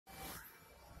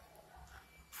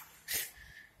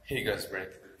Hey guys,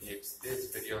 Brandon here.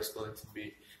 This video is going to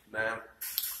be, man,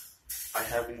 I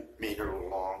haven't made it a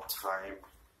long time.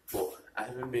 Well, I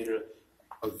haven't made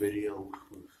a video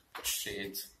with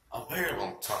shades a very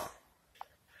long time.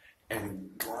 And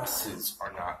glasses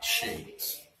are not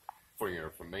shades, for your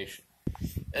information.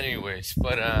 Anyways,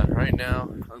 but right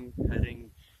now I'm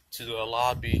heading to the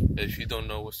lobby. If you don't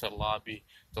know what's the lobby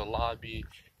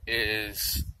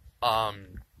is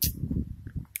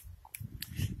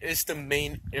it's the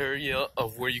main area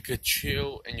of where you could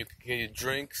chill and you could get your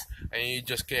drinks and you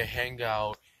just get hang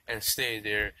out and stay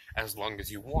there as long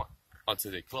as you want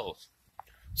until they close.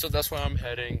 So that's where I'm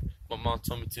heading. My mom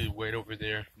told me to wait over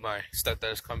there. My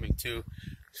stepdad is coming too.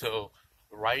 So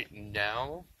right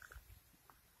now,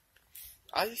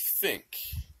 I think.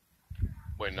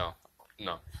 Wait, no.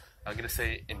 I'm gonna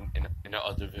say in the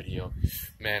other video,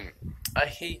 man, I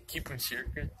hate keeping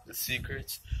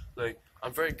secrets. Like,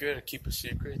 I'm very good at keeping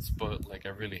secrets, but like I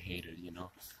really hate it, you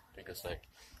know, because like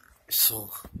it's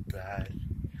so bad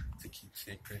to keep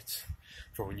secrets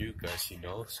from you guys, you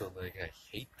know. So like I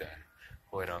hate that,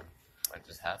 but I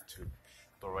just have to.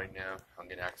 But right now I'm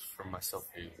gonna ask for myself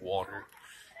a water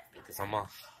because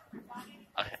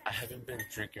I haven't been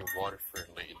drinking water for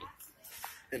lately,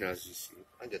 and as you see,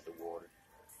 I get the water.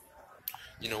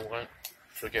 You know what?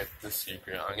 Forget the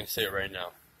secret. I'm gonna say it right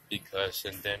now because,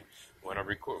 and then when I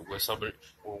record with somebody,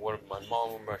 when one of my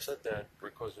mom or my stepdad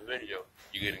records a video,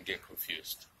 you're gonna get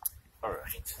confused. All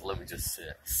right, let me just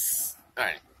say. All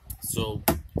right, so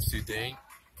today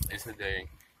is the day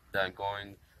that I'm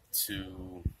going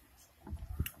to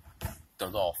the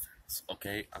dolphins.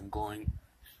 Okay, I'm going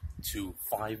to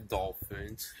 5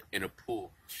 dolphins in a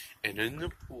pool, and in the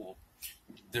pool,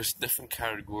 there's different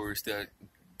categories that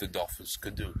the dolphins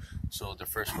could do. So the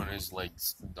first one is like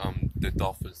the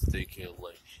dolphins they can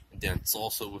like dance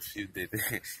salsa with you.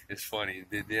 It's funny,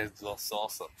 they dance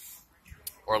salsa,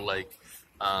 or like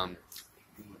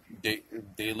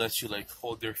they let you like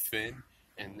hold their fin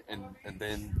and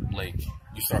then like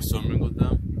you start swimming with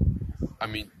them. I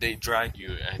mean, they drag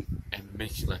you and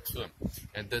make you like swim.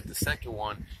 And then the second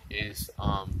one is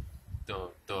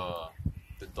the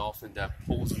dolphin that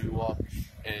pulls you up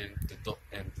and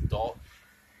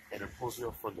it pulls you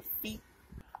up from the feet.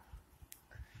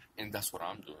 And that's what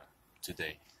I'm doing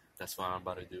today. That's what I'm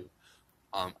about to do.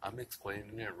 I'm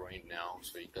explaining it right now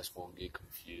so you guys won't get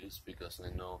confused, because I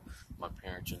know my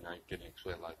parents are not gonna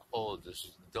explain like, oh, this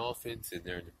is the dolphins and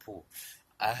they're in the pool.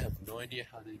 I have no idea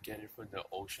how they get it from the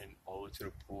ocean all the way to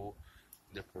the pool.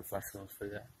 They're professionals for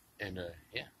that. And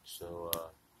yeah, so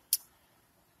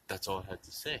that's all I had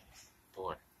to say.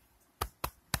 Boy,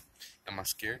 am I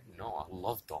scared? No, I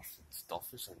love dolphins.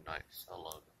 Dolphins are nice. I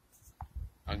love them.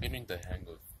 I'm getting the hang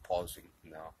of pausing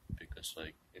now because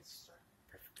like it's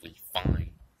perfectly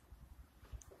fine.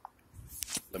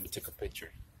 Let me take a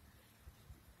picture.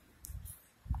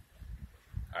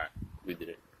 Alright, we did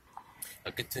it.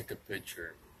 I could take a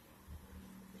picture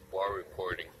while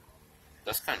recording.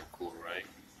 That's kind of cool, right?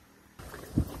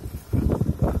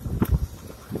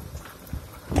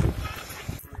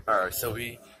 Alright, so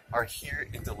we are here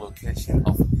in the location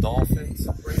of dolphins,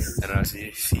 and as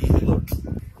you see, look.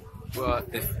 Well,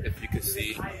 if you can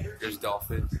see, there's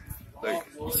dolphins. Like,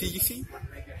 you see?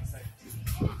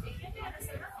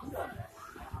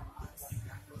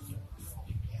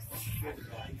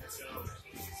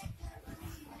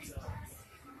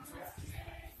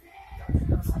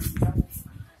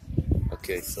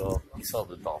 Okay, so you saw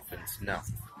the dolphins. Now,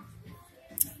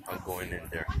 I'm going in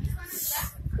there.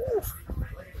 Woo.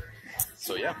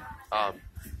 So yeah,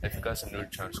 if you guys are new to the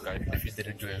channel, subscribe. If you did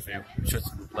enjoy the video, be sure to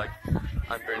like.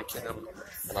 I'm Brandon Kingdom,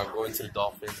 and I'm going to the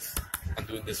dolphins. I'm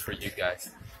doing this for you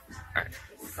guys. Alright,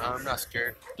 I'm not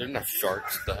scared. They're not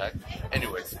sharks. The heck.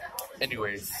 Anyways,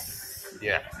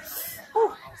 yeah.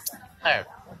 Woo. Hey,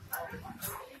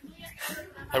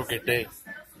 have a good day.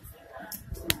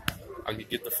 I'm gonna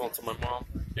get the phone to my mom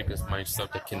because my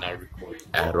stepdad cannot record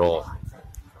at all.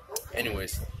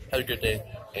 Anyways, have a good day,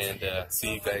 and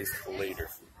see you guys later.